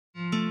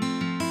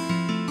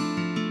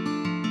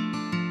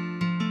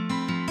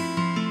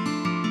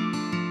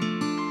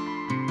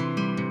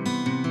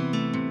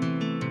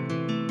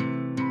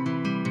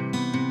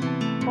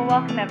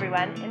welcome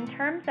everyone. In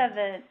terms of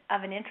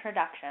an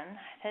introduction,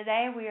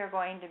 today we are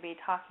going to be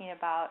talking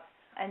about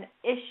an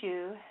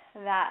issue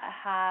that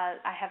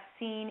I have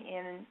seen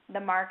in the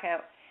market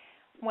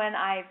when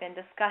I've been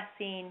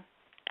discussing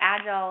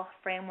Agile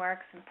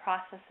frameworks and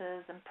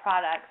processes and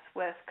products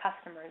with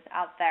customers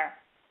out there.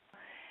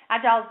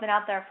 Agile has been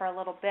out there for a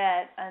little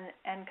bit,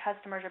 and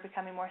customers are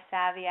becoming more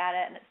savvy at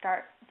it, and it's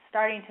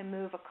starting to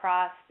move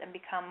across and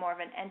become more of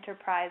an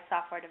enterprise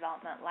software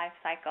development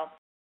lifecycle.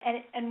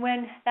 And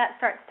when that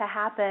starts to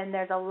happen,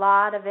 there's a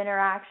lot of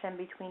interaction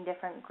between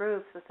different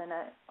groups within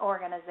an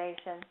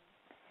organization.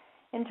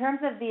 In terms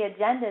of the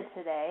agenda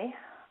today,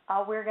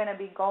 we're going to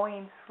be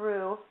going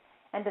through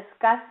and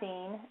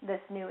discussing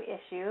this new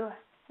issue.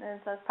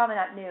 And so it's probably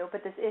not new,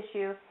 but this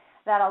issue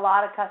that a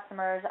lot of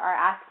customers are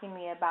asking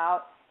me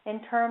about in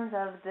terms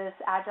of this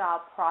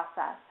Agile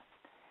process.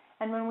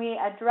 And when we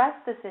address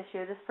this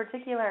issue, this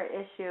particular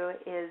issue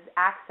is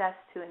access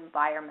to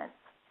environments.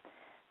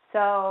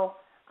 So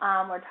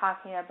we're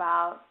talking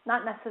about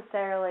not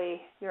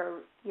necessarily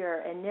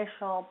your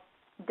initial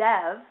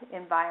dev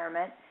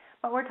environment,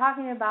 but we're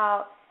talking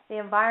about the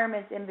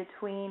environments in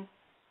between,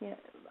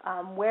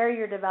 where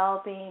you're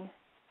developing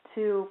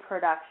to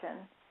production.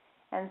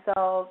 And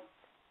so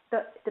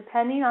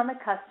depending on the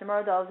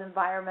customer, those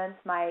environments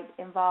might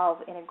involve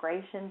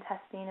integration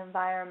testing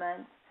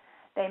environments.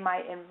 They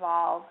might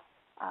involve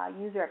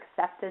user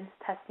acceptance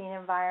testing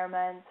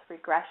environments,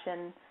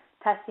 regression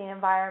testing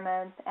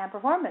environments, and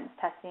performance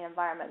testing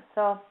environments.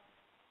 So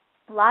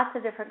lots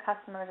of different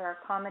customers are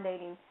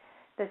accommodating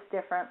this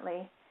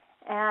differently.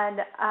 And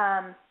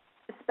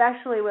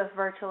especially with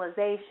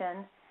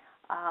virtualization,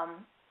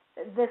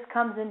 this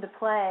comes into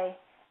play,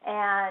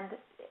 and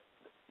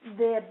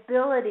the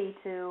ability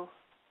to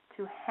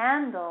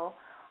handle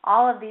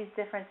all of these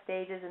different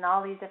stages and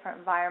all these different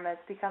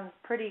environments becomes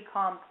pretty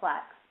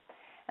complex.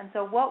 And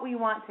so what we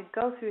want to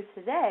go through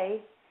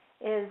today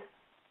is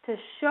to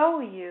show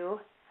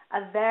you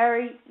a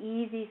very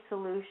easy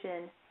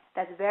solution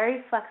that's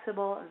very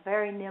flexible and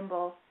very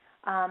nimble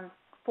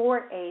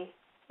for a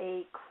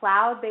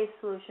cloud-based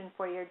solution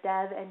for your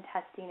dev and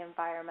testing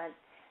environment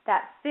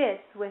that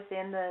fits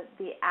within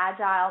the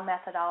Agile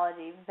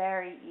methodology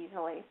very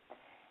easily.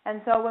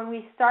 And so when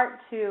we start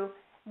to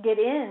get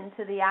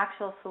into the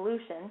actual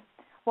solution,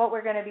 what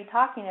we're going to be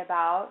talking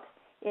about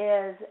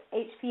is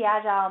HP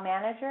Agile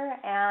Manager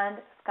and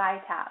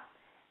Skytap.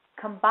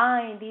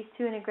 Combine these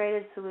two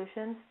integrated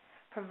solutions,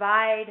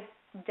 provide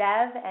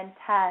dev and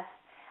test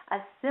a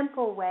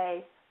simple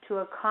way to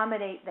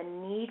accommodate the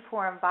need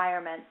for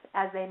environments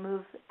as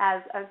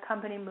a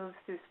company moves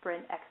through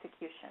sprint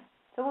execution.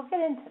 So we'll get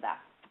into that.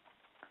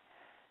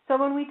 So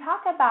when we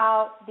talk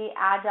about the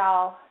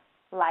Agile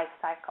life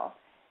cycle,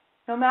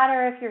 no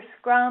matter if you're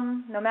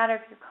Scrum, no matter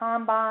if you're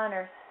Kanban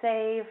or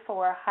SAFe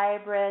or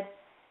hybrid,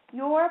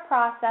 your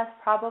process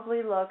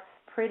probably looks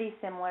pretty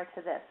similar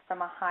to this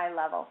from a high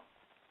level.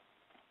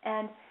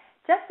 And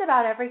just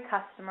about every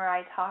customer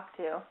I talk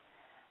to,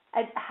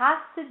 it has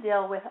to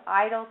deal with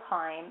idle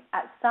time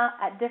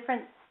at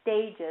different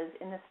stages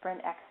in the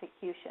sprint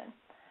execution,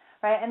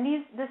 right? And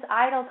this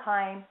idle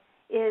time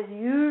is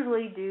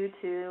usually due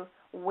to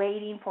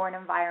waiting for an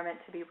environment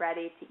to be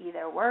ready to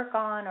either work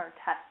on or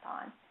test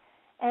on.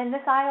 And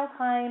this idle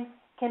time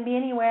can be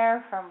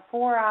anywhere from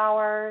 4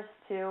 hours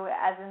to,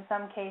 as in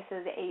some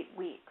cases, 8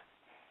 weeks.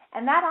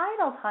 And that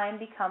idle time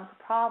becomes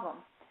a problem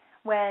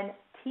when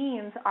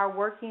teams are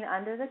working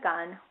under the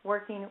gun,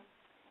 working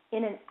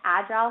in an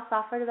Agile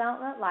software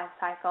development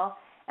lifecycle,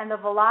 and the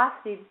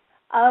velocity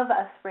of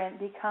a sprint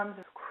becomes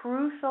a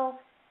crucial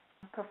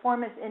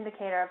performance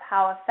indicator of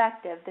how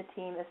effective the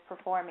team is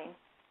performing.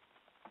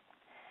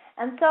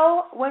 And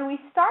so when we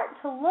start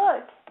to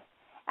look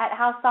at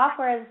how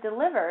software is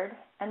delivered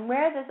and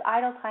where this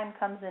idle time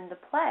comes into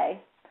play,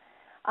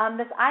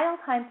 this idle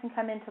time can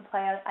come into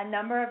play a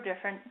number of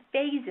different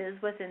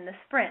phases within the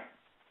sprint,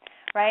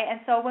 right? And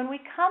so when we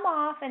come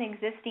off an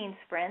existing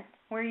sprint,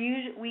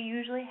 we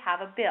usually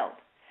have a build.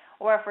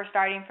 Or if we're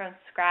starting from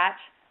scratch,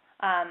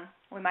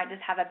 we might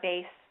just have a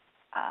base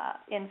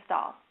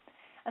install.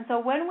 And so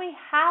when we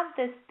have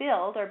this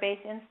build or base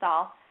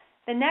install,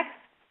 the next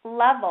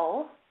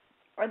level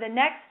or the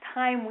next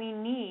time we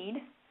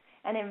need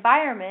an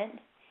environment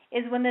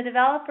is when the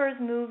developers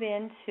move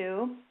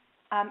into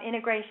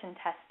integration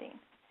testing.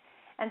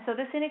 And so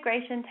this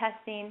integration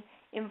testing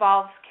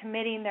involves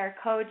committing their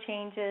code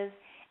changes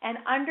and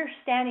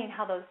understanding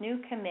how those new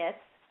commits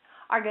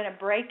are going to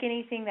break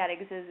anything that is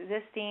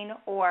existing,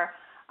 or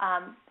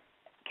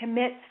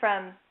commits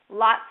from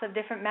lots of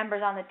different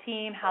members on the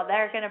team, how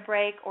they're going to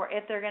break or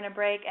if they're going to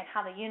break, and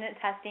how the unit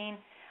testing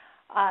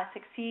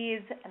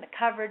succeeds and the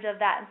coverage of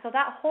that. And so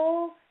that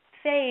whole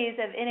phase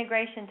of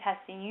integration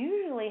testing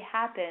usually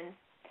happens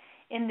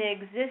in the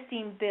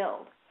existing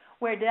build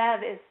where dev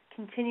is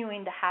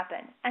continuing to happen.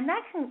 And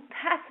that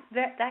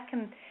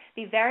can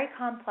be very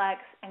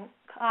complex and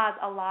cause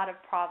a lot of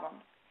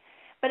problems.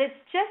 But it's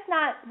just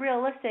not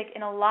realistic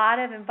in a lot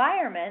of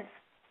environments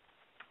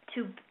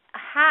to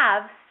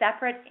have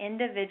separate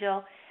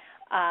individual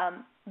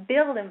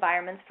build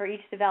environments for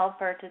each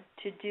developer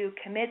to do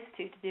commits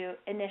to do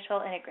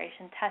initial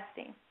integration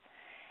testing.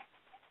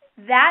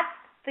 That's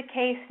the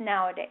case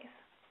nowadays.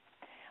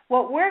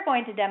 What we're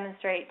going to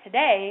demonstrate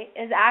today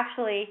is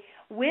actually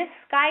with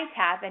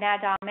Skytap and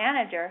Agile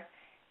Manager,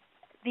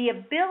 the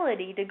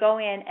ability to go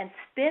in and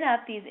spin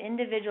up these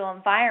individual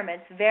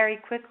environments very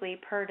quickly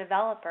per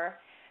developer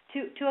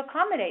to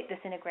accommodate this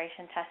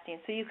integration testing,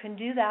 so you can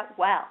do that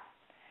well.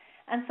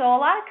 And so a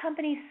lot of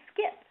companies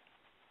skip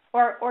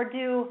or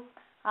do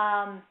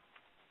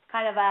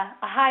kind of a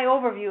high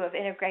overview of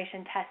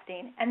integration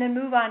testing and then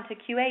move on to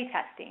QA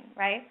testing,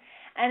 right?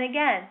 And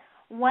again,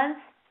 once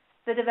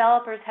the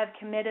developers have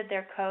committed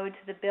their code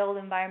to the build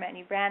environment and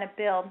you ran a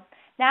build,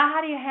 now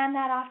how do you hand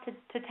that off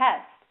to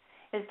test?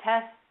 Is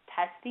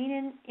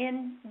testing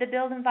in the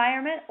build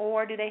environment,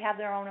 or do they have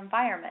their own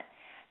environment?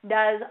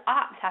 Does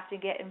ops have to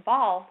get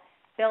involved,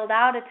 build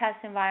out a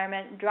test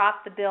environment,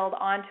 drop the build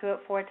onto it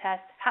for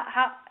test?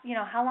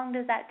 How long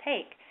does that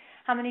take?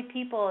 How many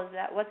people is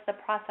that? What's the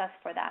process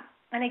for that?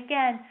 And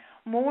again,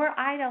 more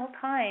idle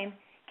time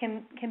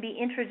can be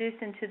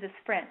introduced into the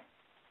sprint.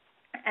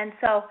 And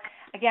so,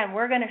 again,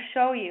 we're going to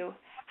show you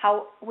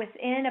how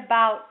within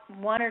about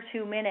 1 or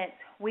 2 minutes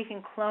we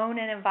can clone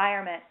an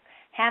environment,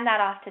 hand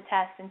that off to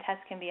test, and test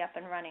can be up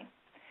and running.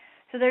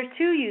 So there's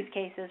 2 use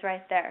cases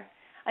right there.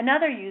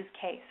 Another use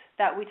case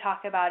that we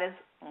talk about is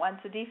once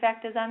a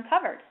defect is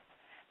uncovered.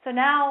 So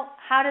now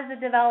how does the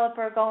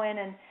developer go in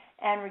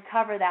and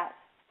recover that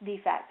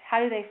defect? How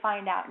do they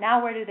find out?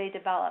 Now where do they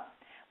develop?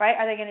 Right?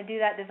 Are they going to do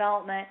that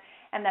development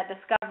and that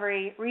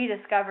discovery,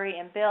 rediscovery,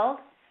 and build?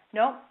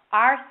 Nope.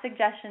 Our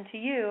suggestion to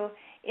you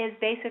is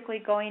basically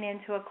going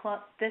into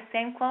this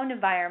same cloned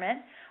environment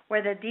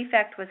where the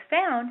defect was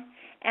found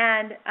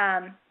and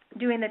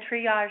doing the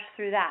triage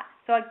through that.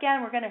 So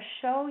again, we're going to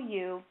show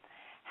you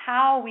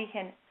how we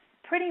can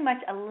pretty much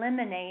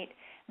eliminate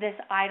this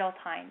idle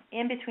time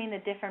in between the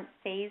different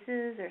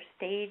phases or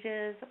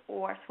stages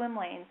or swim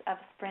lanes of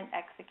sprint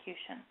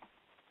execution.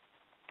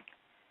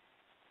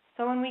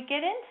 So when we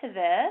get into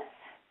this,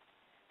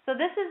 so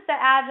this is the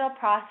Agile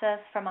process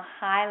from a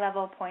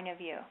high-level point of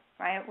view,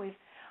 right?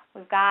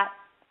 We've got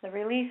the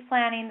release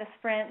planning, the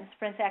sprint, and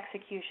sprint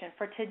execution.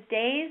 For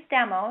today's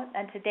demo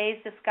and today's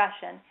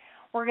discussion,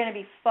 we're going to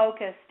be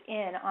focused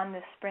in on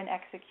this sprint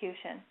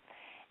execution.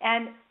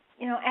 And,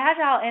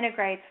 Agile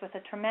integrates with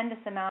a tremendous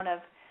amount of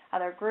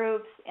other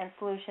groups and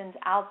solutions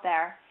out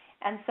there.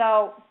 And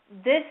so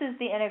this is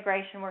the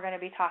integration we're going to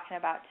be talking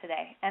about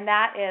today, and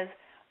that is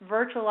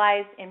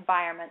virtualized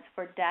environments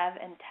for dev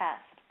and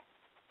test.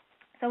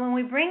 So when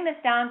we bring this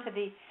down to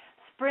the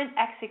sprint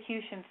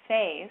execution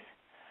phase,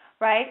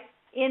 right,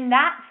 in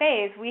that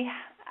phase,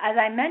 as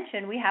I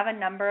mentioned, we have a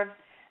number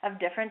of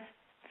different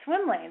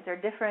swim lanes or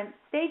different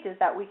stages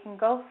that we can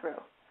go through.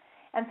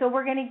 And so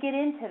we're going to get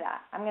into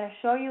that. I'm going to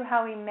show you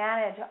how we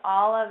manage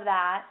all of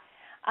that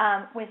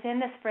within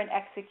the sprint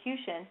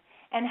execution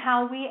and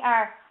how we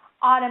are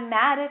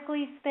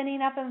automatically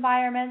spinning up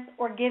environments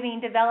or giving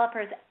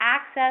developers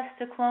access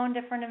to clone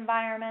different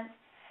environments,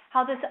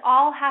 how this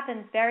all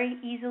happens very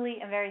easily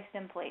and very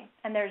simply,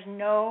 and there's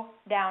no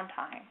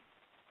downtime.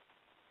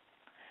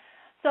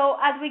 So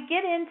as we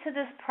get into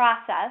this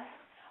process,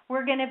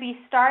 we're going to be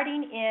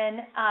starting in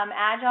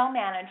Agile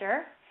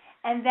Manager,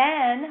 and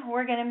then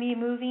we're going to be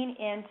moving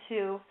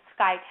into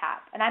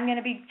Skytap. And I'm going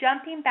to be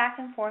jumping back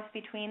and forth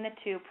between the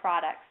 2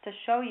 products to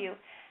show you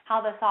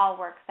how this all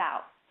works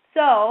out.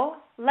 So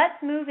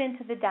let's move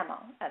into the demo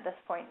at this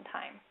point in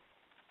time.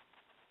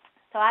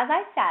 So as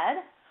I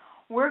said,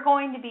 we're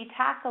going to be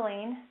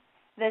tackling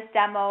this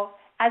demo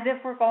as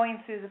if we're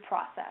going through the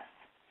process.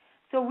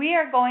 So we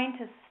are going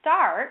to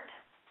start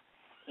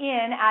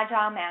in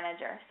Agile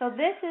Manager. So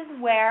this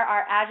is where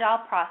our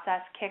Agile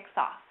process kicks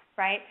off,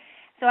 right?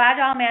 So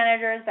Agile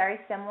Manager is very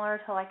similar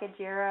to like a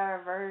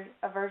Jira or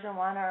a version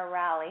 1 or a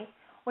Rally,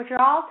 which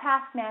are all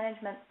task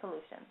management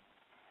solutions.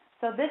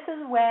 So this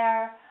is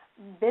where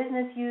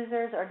business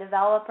users or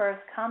developers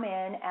come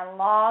in and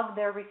log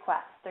their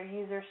requests, their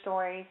user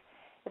stories.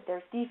 If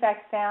there's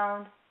defects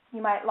found,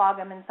 you might log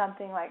them in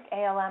something like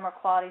ALM or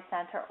Quality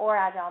Center or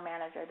Agile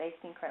Manager. They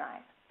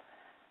synchronize.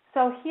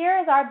 So here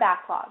is our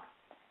backlog.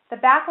 The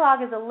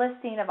backlog is a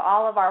listing of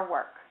all of our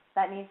work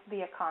that needs to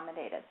be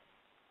accommodated.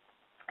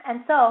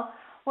 And so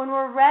when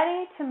we're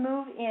ready to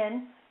move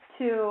in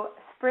to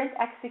sprint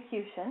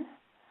execution,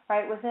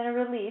 right, within a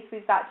release,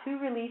 we've got 2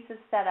 releases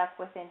set up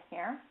within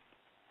here.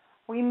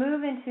 We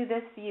move into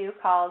this view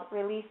called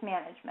Release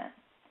Management.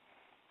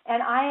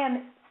 And I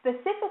am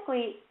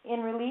specifically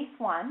in Release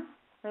 1.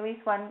 Release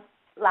 1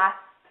 lasts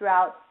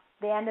throughout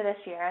the end of this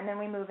year, and then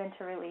we move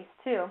into Release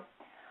 2.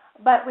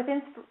 But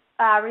within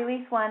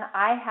Release 1,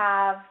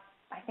 I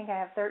think I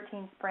have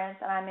 13 sprints,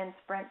 and I'm in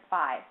Sprint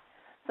 5.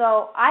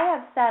 So I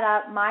have set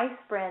up my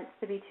sprints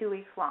to be 2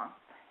 weeks long.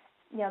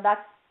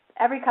 That's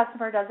every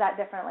customer does that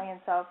differently, and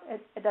so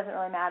it doesn't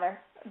really matter.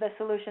 The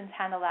solutions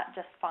handle that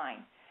just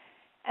fine.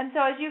 And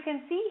so as you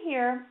can see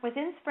here,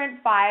 within Sprint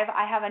 5,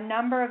 I have a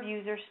number of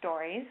user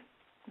stories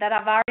that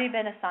have already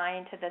been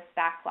assigned to this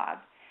backlog.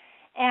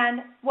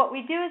 And what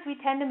we do is we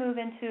tend to move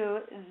into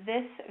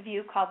this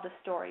view called the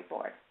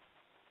storyboard.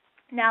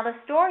 Now, the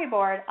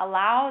storyboard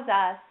allows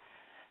us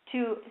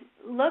to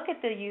look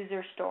at the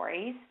user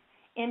stories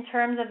in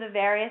terms of the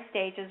various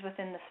stages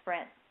within the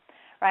sprint,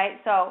 right?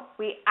 So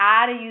we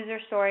add a user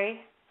story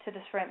to the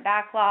sprint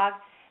backlog,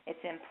 it's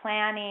in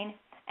planning,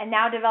 and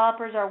now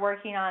developers are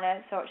working on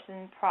it, so it's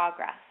in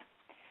progress.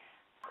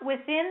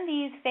 Within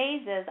these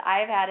phases,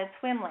 I've added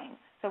swim lanes.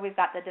 So we've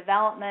got the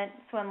development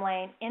swim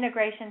lane,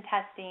 integration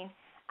testing,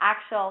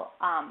 actual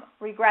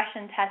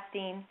regression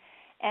testing,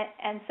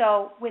 and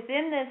so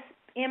within this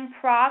in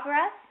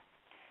progress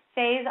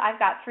phase, I've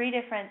got 3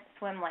 different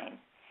swim lanes.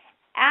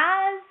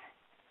 As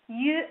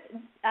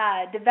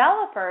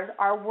developers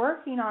are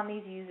working on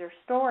these user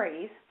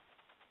stories,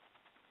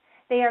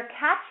 they are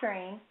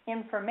capturing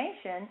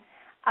information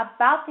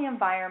about the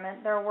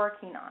environment they're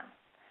working on.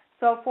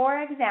 So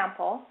for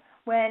example,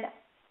 when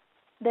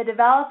the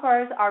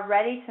developers are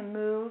ready to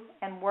move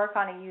and work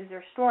on a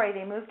user story,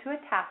 they move to a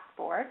task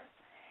board,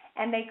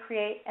 and we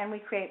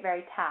create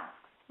various tasks.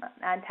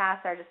 And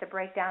tasks are just a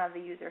breakdown of the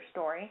user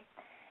story,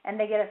 and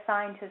they get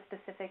assigned to a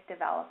specific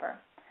developer.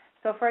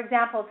 So for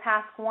example,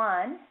 task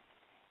 1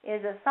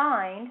 is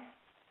assigned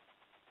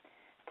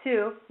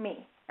to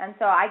me. And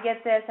so I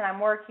get this, and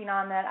I'm working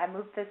on that. I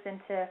move this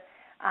into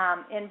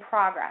in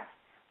progress.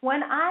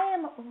 When I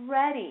am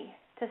ready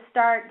to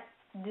start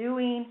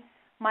doing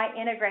my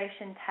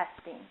integration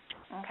testing,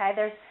 okay,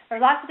 there's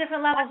lots of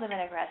different levels of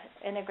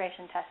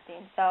integration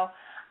testing. So,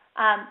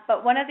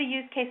 but one of the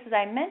use cases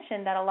I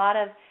mentioned that a lot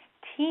of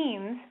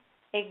teams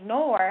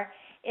ignore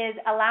is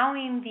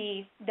allowing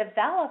the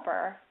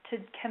developer to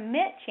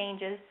commit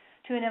changes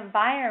to an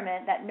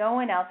environment that no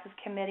one else is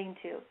committing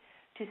to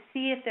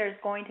see if there's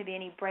going to be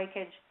any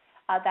breakage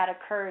that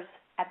occurs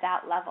at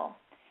that level.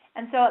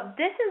 And so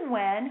this is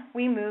when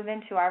we move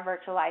into our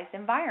virtualized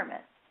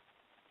environment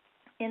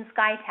in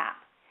Skytap.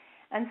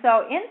 And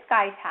so in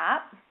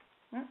Skytap,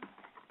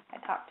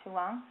 I talked too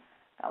long.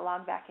 I'll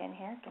log back in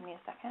here. Give me a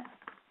second.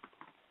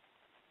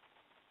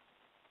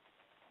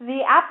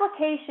 The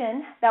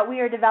application that we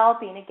are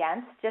developing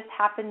against just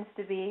happens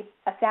to be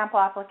a sample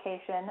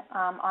application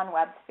on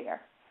WebSphere.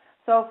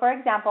 So for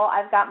example,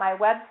 I've got my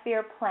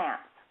WebSphere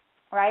plants,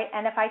 right?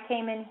 And if I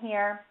came in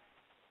here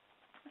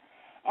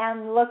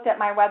and looked at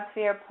my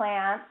WebSphere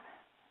plants,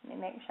 let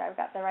me make sure I've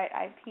got the right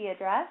IP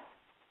address.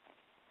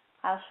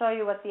 I'll show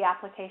you what the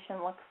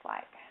application looks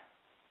like.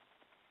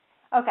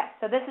 Okay,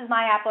 so this is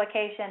my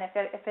application.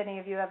 If any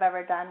of you have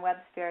ever done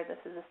WebSphere, this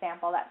is a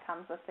sample that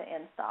comes with the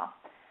install.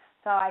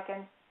 So I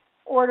can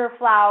order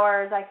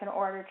flowers, I can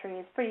order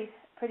trees, pretty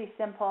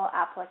simple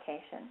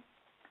application.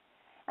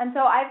 And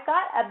so I've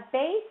got a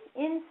base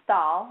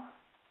install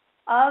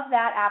of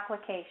that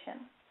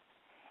application.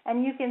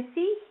 And you can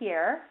see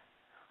here,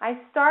 I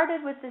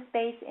started with this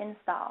base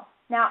install.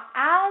 Now,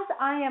 as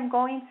I am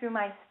going through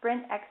my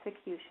sprint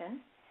execution,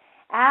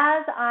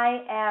 as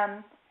I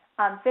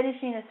am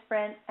finishing a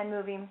sprint and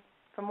moving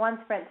from one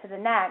sprint to the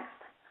next,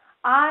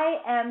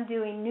 I am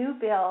doing new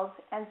builds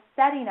and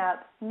setting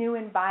up new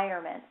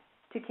environments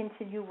to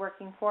continue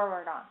working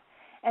forward on.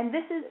 And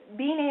this is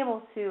being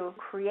able to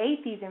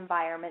create these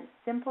environments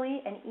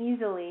simply and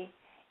easily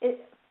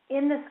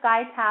in the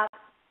Skytap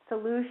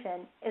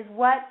solution is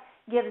what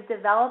gives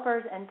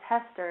developers and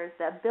testers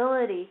the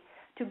ability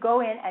to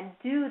go in and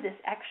do this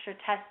extra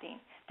testing,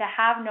 to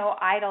have no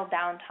idle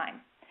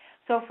downtime.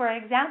 So for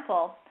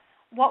example,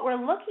 what we're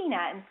looking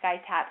at in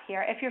Skytap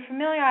here, if you're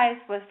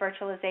familiarized with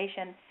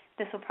virtualization,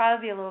 this will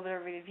probably be a little bit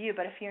of a review,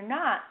 but if you're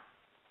not,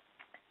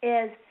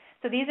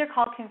 so these are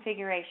called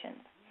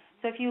configurations.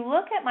 So if you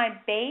look at my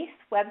base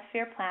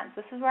WebSphere plants,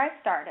 this is where I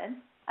started.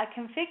 A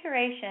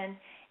configuration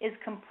is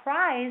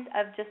comprised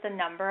of just a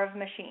number of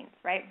machines,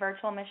 right,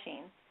 virtual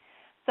machines.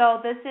 So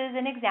this is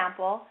an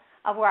example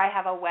of where I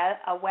have a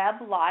web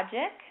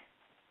logic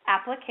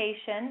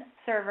application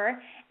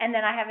server, and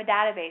then I have a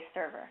database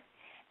server.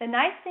 The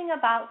nice thing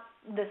about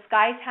the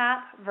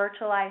Skytap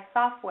virtualized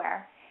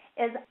software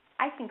is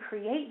I can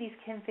create these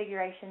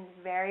configurations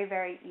very,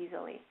 very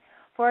easily.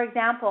 For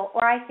example,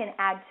 or I can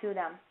add to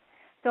them.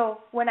 So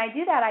when I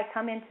do that, I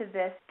come into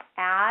this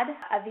add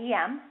a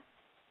VM.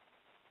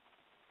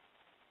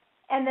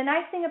 And the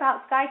nice thing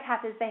about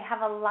Skytap is they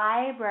have a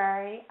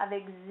library of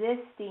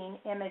existing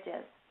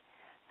images.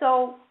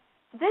 So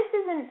this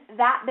isn't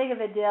that big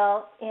of a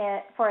deal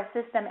for a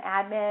system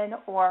admin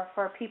or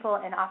for people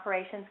in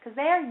operations because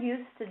they are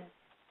used to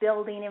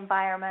building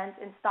environments,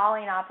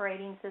 installing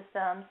operating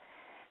systems,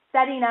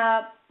 setting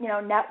up,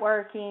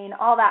 networking,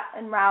 all that,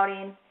 and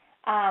routing.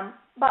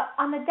 But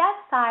on the dev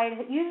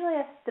side, usually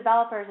as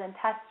developers and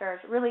testers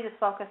really just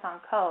focus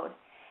on code.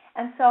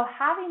 And so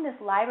having this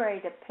library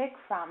to pick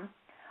from,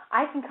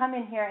 I can come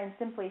in here and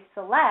simply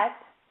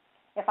select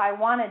if I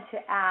wanted to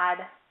add,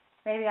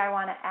 maybe I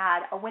want to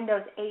add a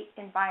Windows 8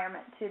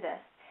 environment to this,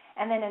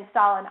 and then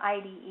install an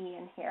IDE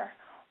in here.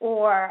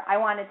 Or I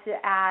wanted to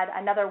add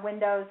another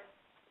Windows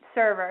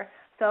server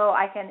so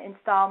I can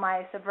install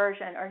my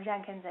Subversion or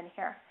Jenkins in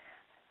here.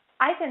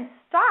 I can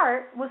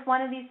start with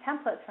one of these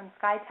templates from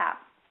Skytap.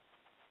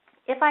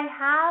 If I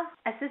have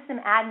a system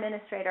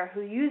administrator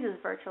who uses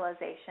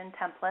virtualization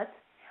templates,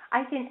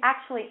 I can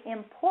actually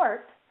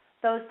import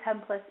those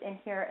templates in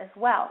here as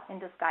well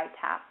into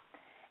Skytap.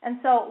 And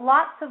so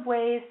lots of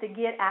ways to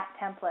get at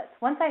templates.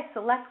 Once I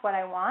select what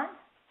I want,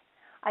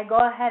 I go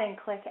ahead and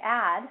click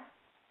Add.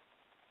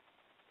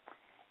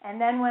 And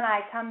then when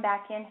I come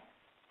back in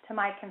to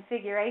my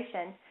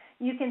configuration,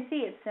 you can see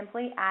it's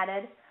simply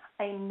added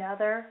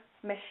another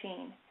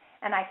machine.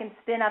 And I can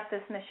spin up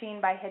this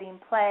machine by hitting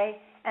play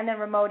and then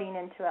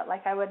remoting into it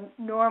like I would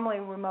normally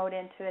remote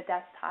into a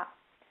desktop.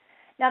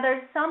 Now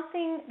there's some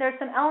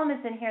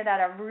elements in here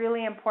that are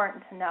really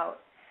important to note.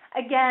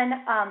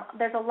 Again,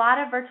 there's a lot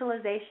of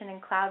virtualization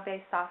and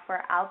cloud-based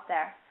software out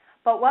there,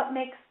 but what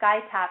makes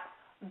Skytap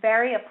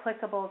very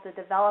applicable to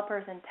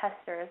developers and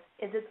testers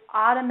is it's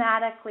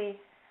automatically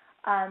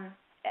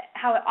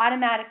how it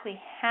automatically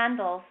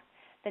handles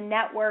the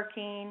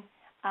networking,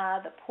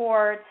 the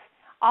ports,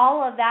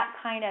 all of that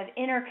kind of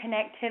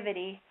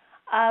interconnectivity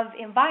of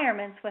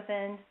environments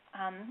within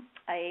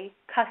a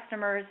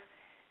customer's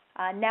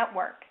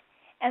network.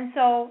 And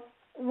so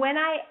when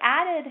I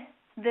added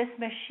this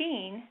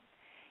machine,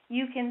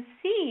 you can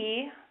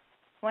see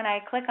when I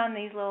click on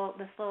this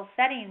little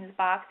settings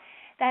box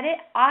that it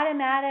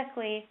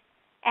automatically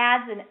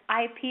adds an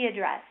IP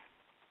address.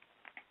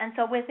 And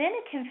so within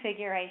a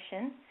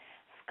configuration,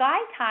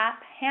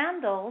 Skytap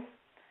handles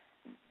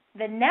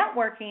the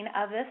networking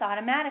of this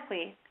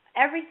automatically.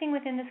 Everything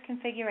within this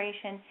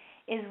configuration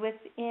is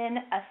within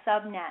a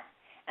subnet.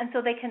 And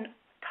so they can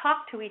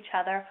talk to each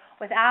other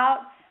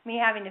without me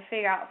having to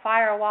figure out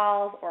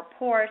firewalls or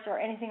ports or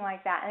anything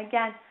like that. And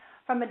again,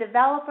 from a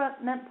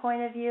development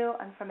point of view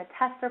and from a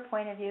tester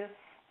point of view,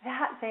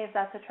 that saves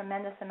us a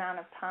tremendous amount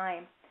of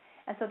time.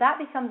 And so that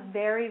becomes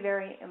very,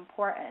 very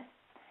important.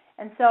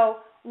 And so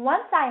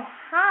once I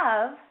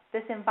have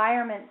this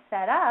environment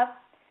set up,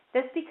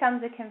 this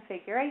becomes a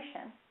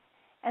configuration.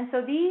 And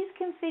so these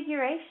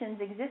configurations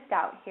exist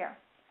out here.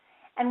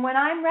 And when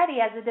I'm ready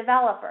as a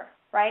developer,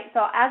 right?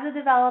 So as a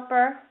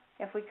developer,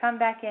 if we come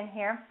back in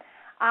here,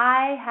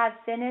 I have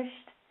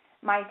finished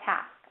my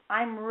task.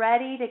 I'm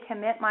ready to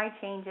commit my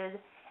changes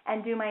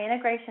and do my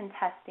integration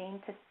testing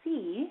to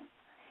see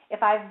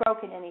if I've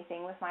broken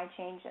anything with my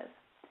changes.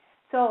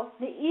 So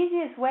the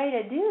easiest way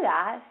to do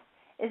that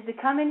is to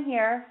come in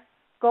here,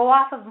 go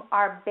off of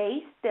our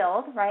base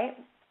build, right,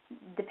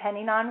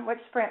 depending on which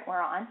sprint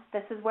we're on.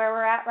 This is where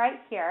we're at right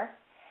here,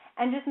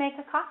 and just make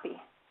a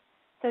copy.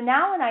 So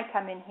now when I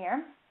come in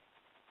here,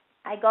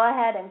 I go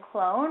ahead and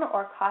clone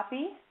or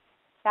copy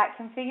that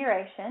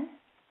configuration.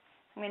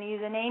 I'm going to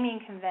use a naming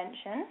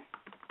convention.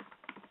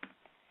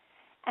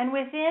 And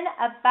within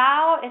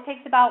it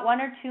takes about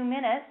 1 or 2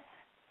 minutes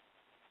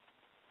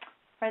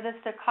for this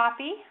to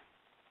copy.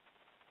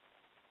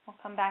 We'll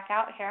come back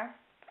out here.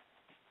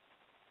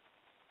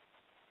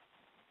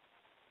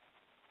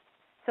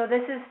 So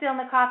this is still in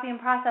the copying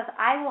process.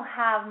 I will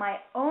have my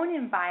own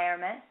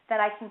environment that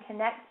I can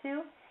connect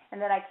to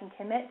and that I can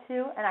commit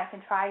to and I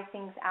can try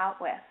things out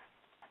with.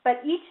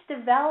 But each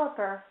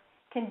developer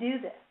can do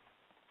this.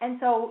 And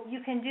so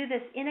you can do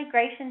this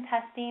integration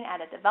testing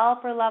at a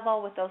developer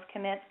level with those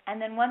commits,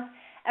 and then once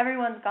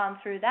everyone's gone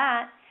through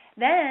that,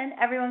 then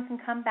everyone can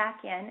come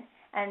back in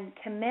and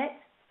commit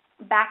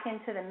back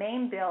into the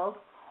main build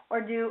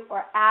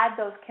or add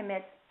those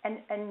commits and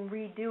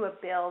redo a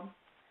build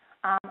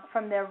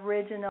from the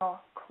original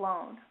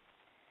clone.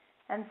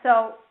 And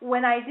so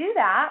when I do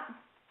that,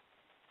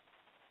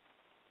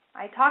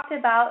 I talked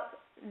about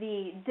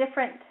the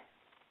different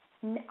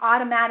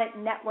automatic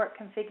network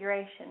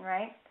configuration,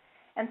 right?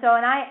 And so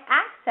when I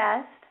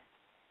accessed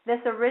this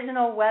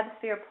original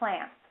WebSphere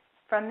plant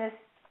from this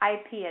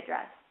IP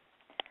address.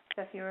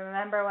 So if you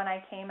remember when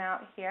I came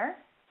out here,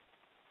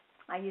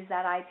 I use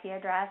that IP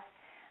address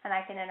and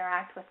I can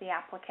interact with the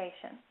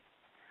application.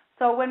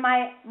 So when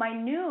my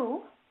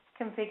new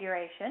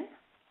configuration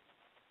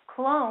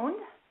cloned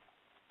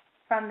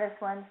from this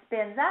one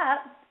spins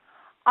up,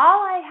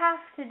 all I have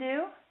to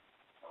do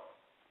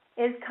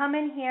is come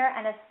in here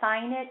and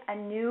assign it a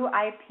new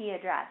IP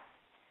address.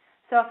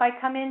 So if I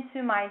come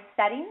into my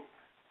settings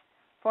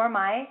for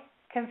my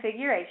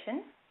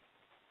configuration,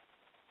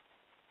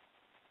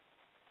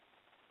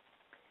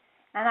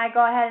 and I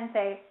go ahead and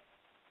say,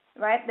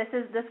 right,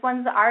 this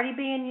one's already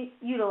being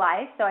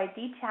utilized, so I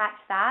detach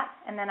that,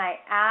 and then I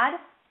add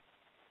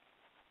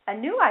a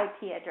new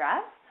IP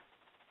address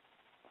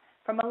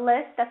from a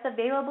list that's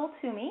available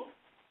to me.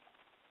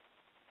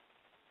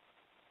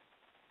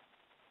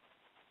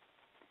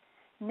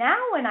 Now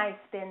when I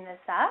spin this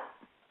up,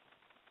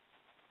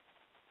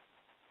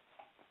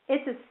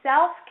 it's a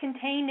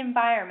self-contained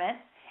environment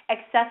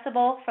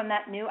accessible from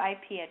that new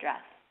IP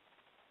address.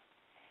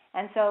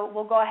 And so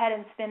we'll go ahead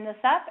and spin this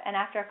up, and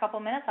after a couple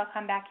minutes I'll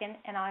come back in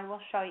and I will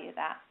show you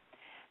that.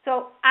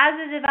 So as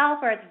a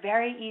developer, it's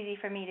very easy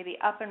for me to be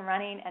up and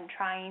running and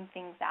trying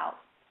things out.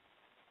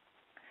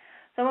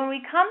 So when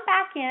we come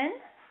back in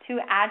to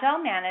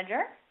Agile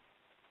Manager,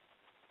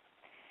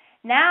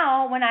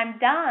 now when I'm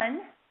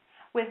done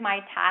with my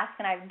task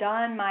and I've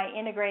done my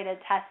integrated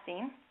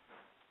testing,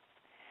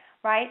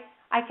 right?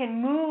 I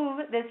can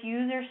move this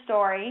user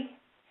story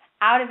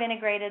out of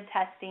integrated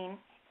testing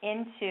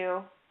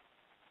into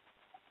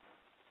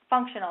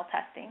functional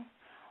testing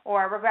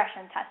or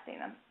regression testing.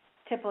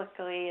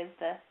 Typically is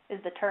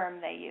the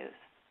term they use.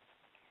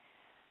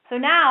 So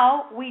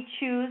now we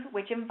choose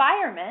which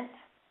environment,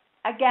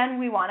 again,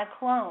 we want to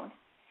clone.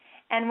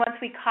 And once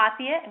we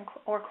copy it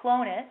or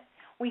clone it,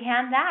 we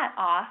hand that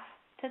off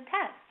to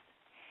test.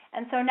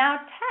 And so now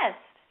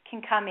test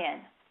can come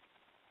in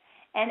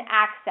and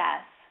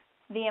access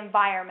the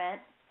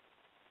environment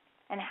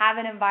and have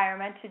an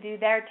environment to do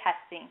their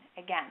testing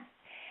again.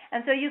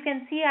 And so you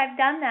can see I've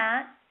done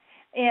that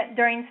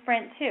during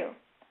Sprint 2,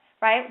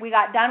 right? We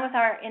got done with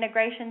our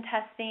integration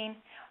testing.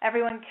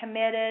 Everyone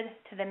committed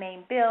to the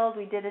main build.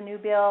 We did a new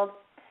build.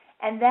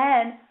 And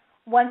then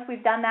once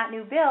we've done that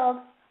new build,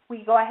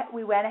 we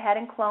went ahead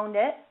and cloned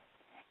it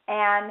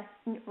and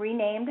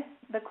renamed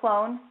the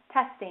clone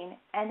testing.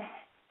 And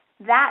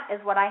that is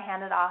what I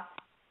handed off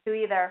to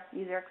either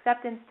user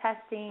acceptance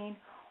testing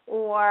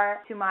or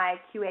to my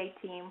QA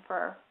team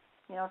for,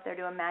 if they're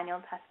doing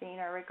manual testing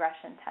or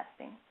regression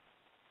testing.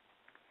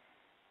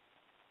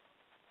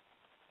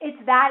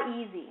 It's that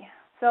easy.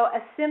 So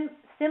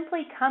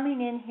simply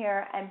coming in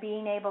here and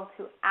being able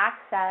to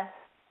access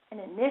an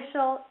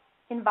initial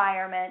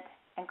environment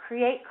and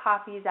create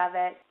copies of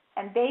it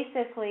and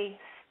basically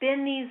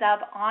spin these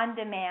up on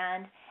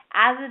demand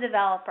as a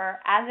developer,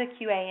 as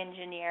a QA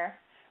engineer,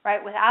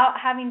 right, without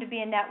having to be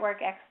a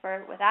network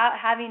expert, without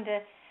having to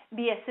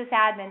be a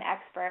sysadmin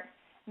expert,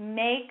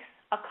 makes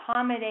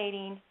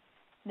accommodating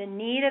the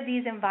need of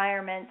these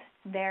environments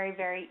very,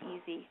 very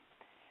easy.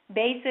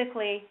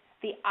 Basically,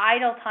 the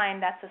idle time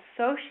that's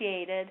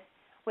associated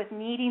with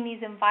needing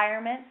these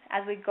environments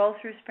as we go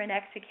through sprint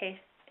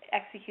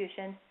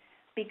execution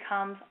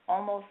becomes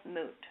almost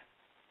moot.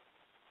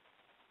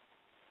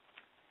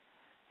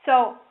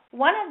 So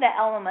one of the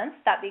elements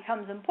that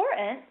becomes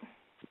important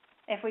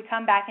if we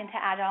come back into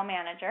Agile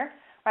Manager,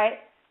 right,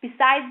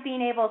 besides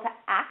being able to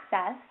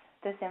access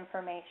this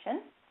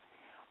information,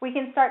 we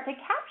can start to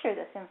capture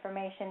this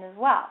information as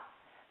well.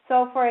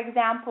 So for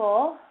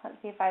example, let's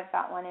see if I've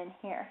got one in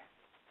here.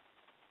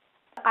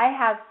 I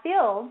have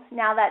fields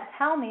now that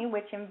tell me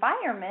which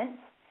environments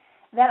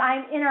that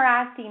I'm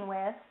interacting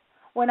with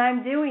when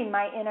I'm doing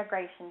my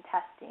integration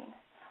testing,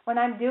 when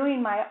I'm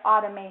doing my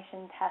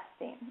automation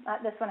testing.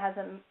 This one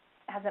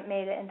hasn't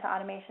made it into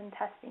automation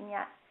testing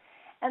yet.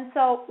 And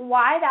so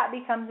why that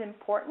becomes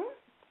important,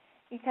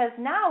 because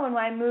now when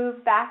I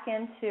move back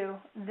into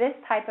this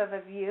type of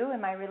a view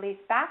in my release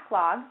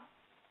backlog,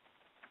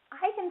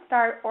 I can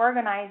start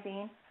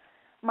organizing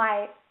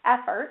my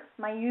efforts,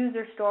 my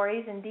user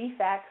stories and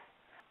defects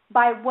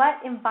by what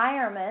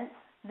environments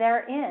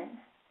they're in.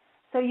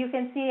 So you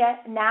can see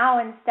it now,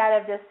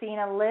 instead of just seeing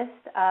a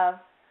list of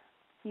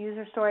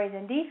user stories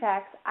and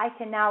defects, I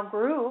can now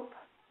group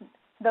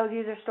those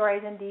user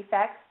stories and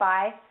defects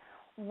by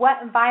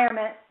what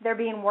environment they're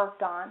being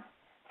worked on.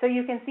 So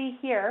you can see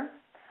here,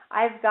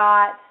 I've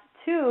got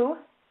 2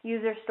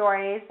 user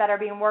stories that are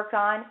being worked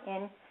on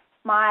in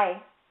my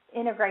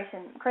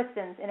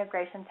Kristen's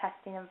integration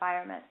testing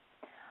environment.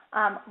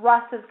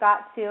 Russ has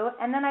got 2,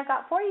 and then I've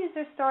got 4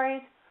 user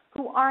stories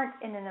who aren't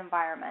in an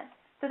environment.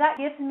 So that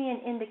gives me an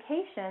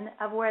indication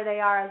of where they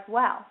are as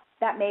well.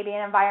 That maybe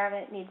an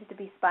environment needs to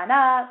be spun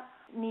up,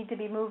 need to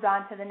be moved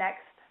on to the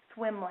next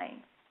swim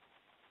lane.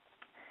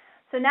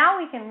 So now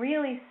we can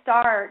really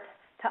start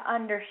to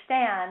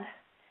understand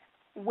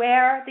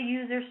where the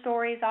user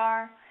stories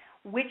are,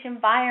 which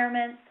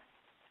environments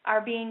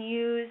are being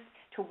used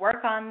to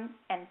work on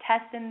and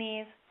test in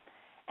these.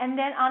 And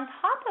then on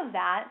top of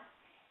that,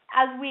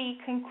 as we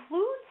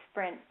conclude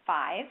Sprint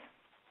 5,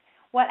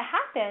 what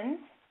happens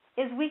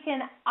is we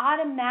can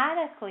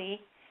automatically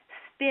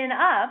spin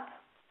up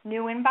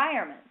new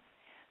environments.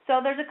 So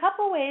there's a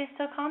couple ways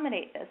to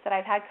accommodate this that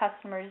I've had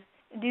customers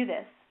do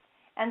this.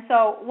 And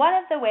so one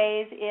of the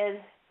ways is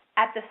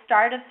at the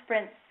start of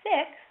Sprint 6,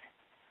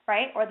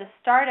 right, or the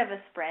start of a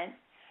sprint,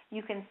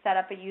 you can set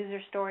up a user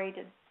story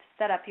to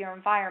set up your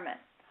environment.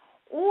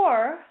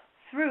 Or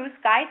through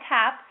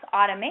Skytap's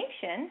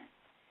automation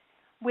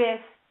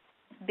with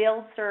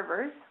build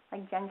servers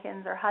like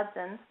Jenkins or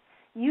Hudson's,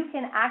 you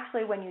can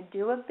actually, when you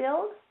do a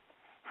build,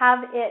 have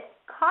it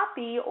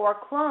copy or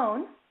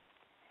clone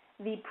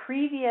the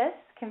previous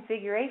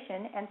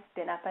configuration and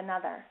spin up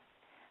another.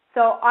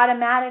 So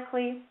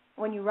automatically,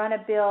 when you run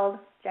a build,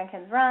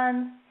 Jenkins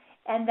runs,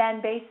 and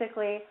then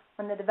basically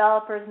when the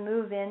developers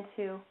move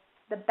into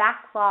the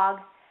backlog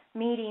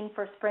meeting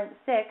for Sprint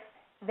 6,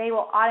 they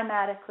will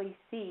automatically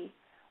see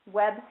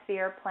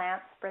WebSphere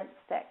Plant Sprint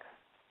 6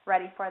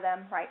 ready for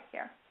them right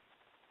here.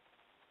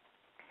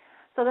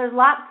 So there's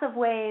lots of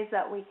ways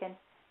that we can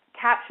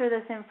capture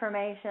this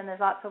information.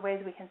 There's lots of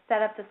ways we can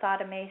set up this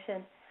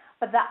automation.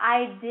 But the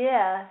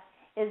idea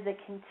is the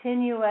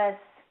continuous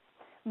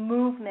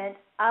movement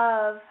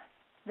of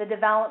the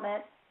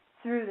development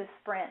through the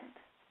sprint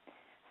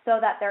so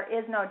that there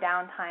is no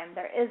downtime,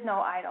 there is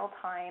no idle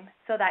time,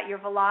 so that your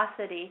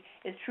velocity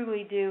is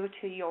truly due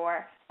to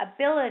your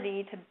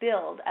ability to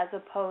build as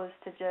opposed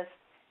to just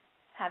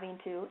having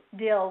to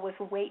deal with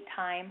wait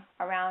time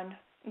around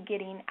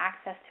getting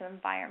access to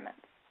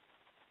environments.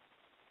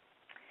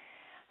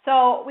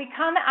 So we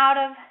come out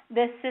of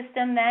this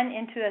system then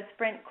into a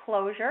sprint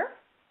closure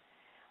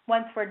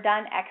once we're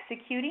done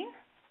executing.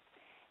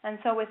 And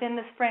so within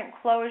the sprint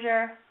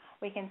closure,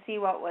 we can see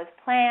what was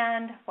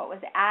planned, what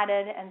was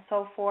added, and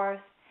so forth.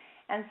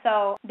 And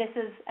so this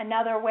is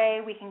another way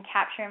we can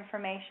capture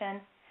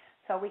information.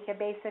 So we could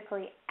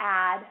basically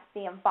add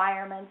the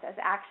environments as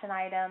action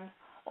items,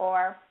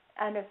 or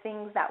under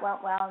things that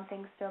went well and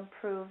things to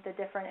improve the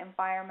different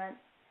environments,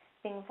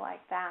 things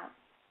like that.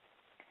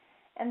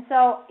 And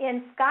so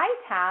in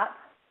Skytap,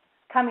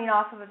 coming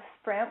off of a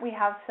sprint, we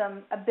have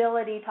some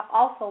ability to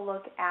also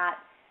look at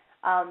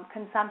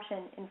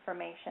consumption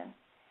information.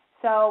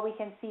 So we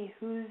can see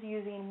who's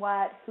using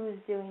what, who's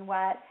doing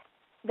what.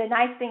 The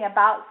nice thing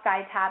about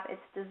Skytap,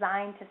 it's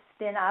designed to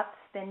spin up,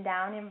 spin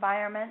down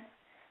environments.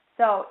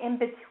 So in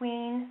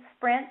between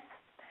sprints,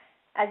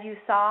 as you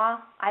saw,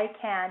 I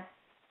can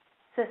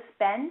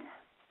suspend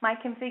my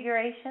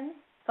configurations,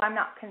 so I'm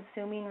not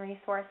consuming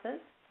resources,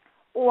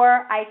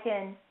 or I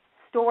can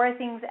store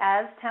things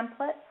as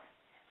templates.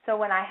 So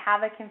when I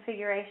have a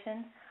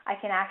configuration, I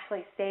can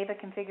actually save a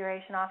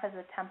configuration off as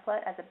a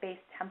template, as a base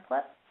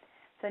template.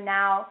 So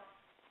now,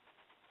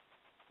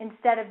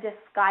 instead of just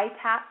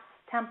Skytap's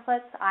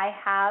templates, I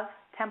have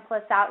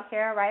templates out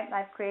here, right?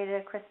 I've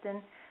created a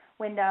Kristen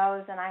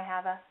Windows, and I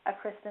have a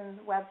Kristen's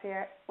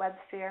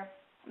WebSphere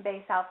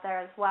base out there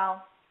as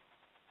well.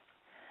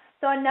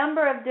 So a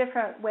number of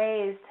different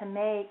ways to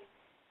make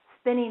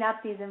spinning up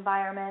these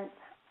environments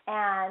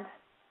and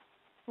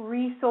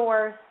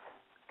resource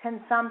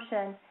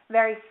consumption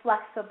very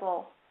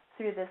flexible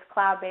through this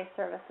cloud-based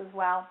service as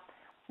well.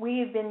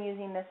 We've been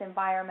using this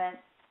environment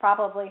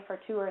probably for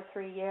 2 or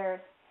 3 years,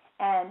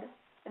 and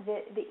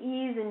the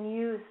ease and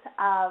use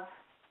of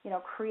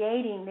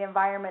creating the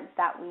environments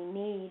that we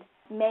need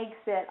makes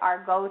it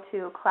our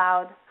go-to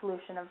cloud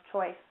solution of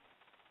choice.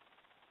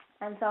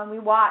 And so we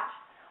watch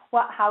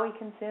how we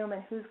consume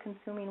and who's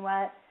consuming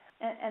what,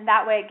 and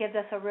that way it gives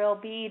us a real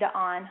bead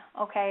on,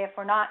 okay, if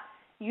we're not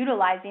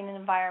utilizing an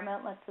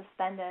environment, let's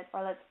suspend it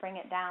or let's bring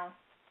it down.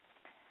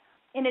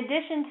 In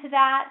addition to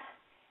that,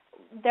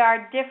 there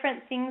are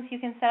different things you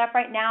can set up.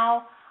 Right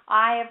now,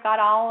 I have got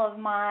all of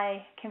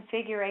my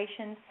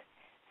configurations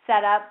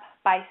set up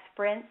by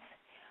sprints.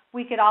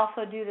 We could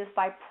also do this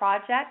by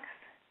projects.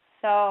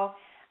 So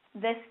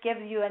this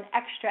gives you an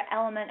extra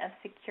element of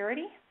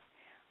security.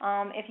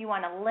 If you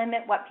want to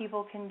limit what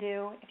people can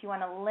do, if you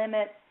want to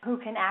limit who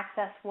can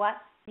access what,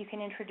 you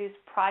can introduce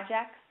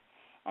projects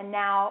and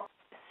now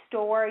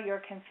store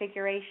your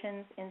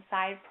configurations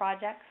inside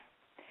projects.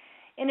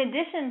 In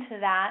addition to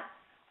that,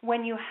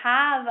 when you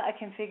have a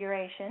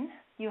configuration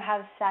you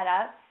have set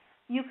up,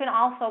 you can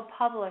also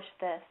publish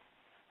this.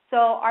 So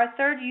our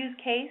third use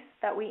case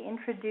that we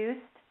introduced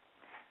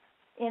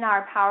in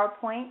our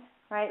PowerPoint,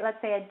 right?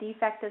 Let's say a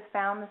defect is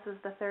found. This is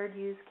the third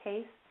use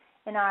case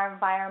in our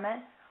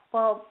environment.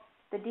 Well,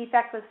 the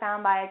defect was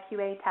found by a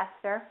QA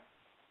tester.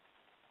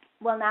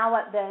 Well, now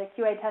what the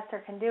QA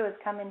tester can do is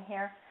come in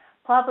here,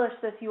 publish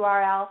this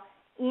URL,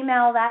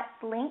 email that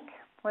link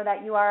or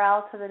that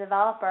URL to the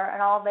developer,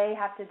 and all they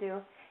have to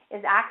do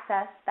is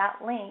access that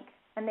link,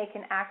 and they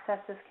can access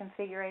this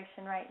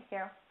configuration right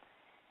here.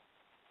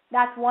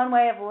 That's one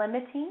way of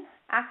limiting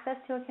access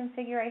to a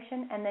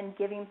configuration and then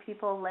giving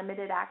people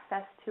limited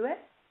access to it.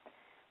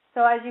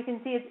 So as you can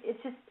see,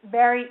 it's just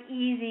very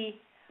easy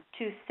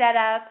to set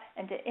up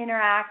and to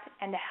interact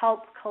and to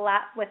help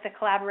with the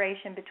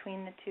collaboration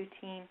between the two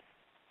teams.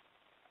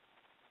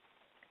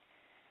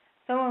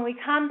 So when we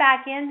come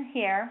back in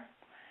here,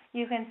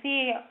 you can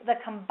see the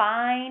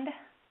combined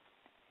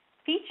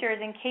features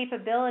and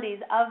capabilities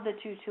of the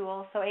two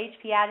tools. So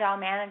HP Agile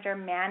Manager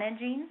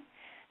managing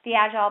the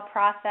Agile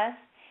process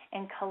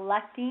and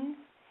collecting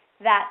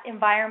that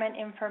environment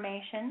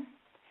information,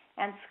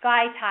 and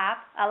Skytap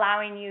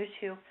allowing you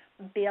to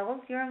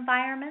build your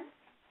environments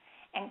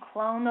and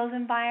clone those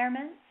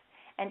environments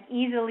and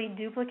easily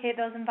duplicate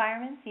those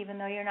environments even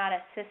though you're not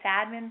a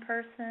sysadmin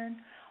person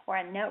or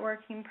a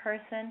networking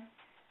person.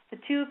 The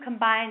two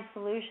combined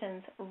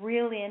solutions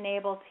really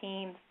enable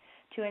teams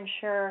to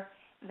ensure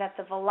that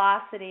the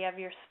velocity of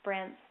your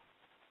sprints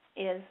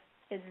is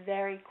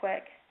very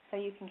quick, so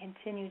you can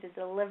continue to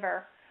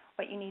deliver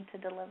what you need to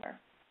deliver.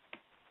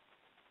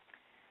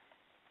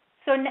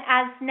 So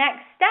as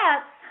next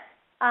steps,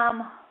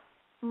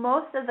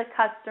 most of the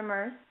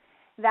customers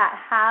that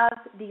have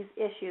these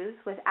issues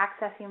with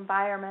accessing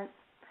environments,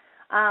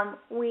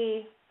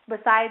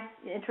 besides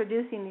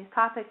introducing these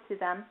topics to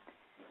them,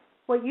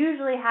 what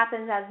usually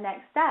happens as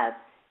next steps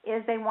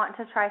is they want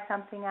to try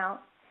something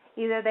out.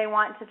 Either they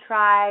want to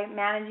try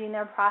managing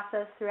their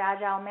process through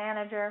Agile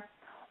Manager,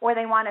 or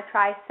they want to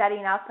try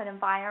setting up an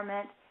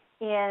environment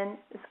in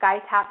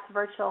Skytap's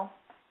virtual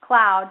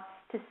cloud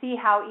to see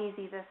how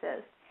easy this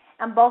is.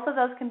 And both of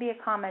those can be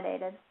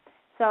accommodated.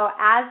 So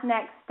as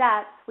next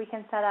steps, we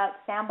can set up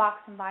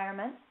sandbox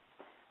environments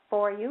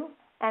for you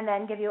and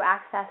then give you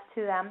access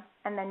to them,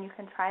 and then you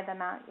can try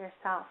them out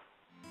yourself.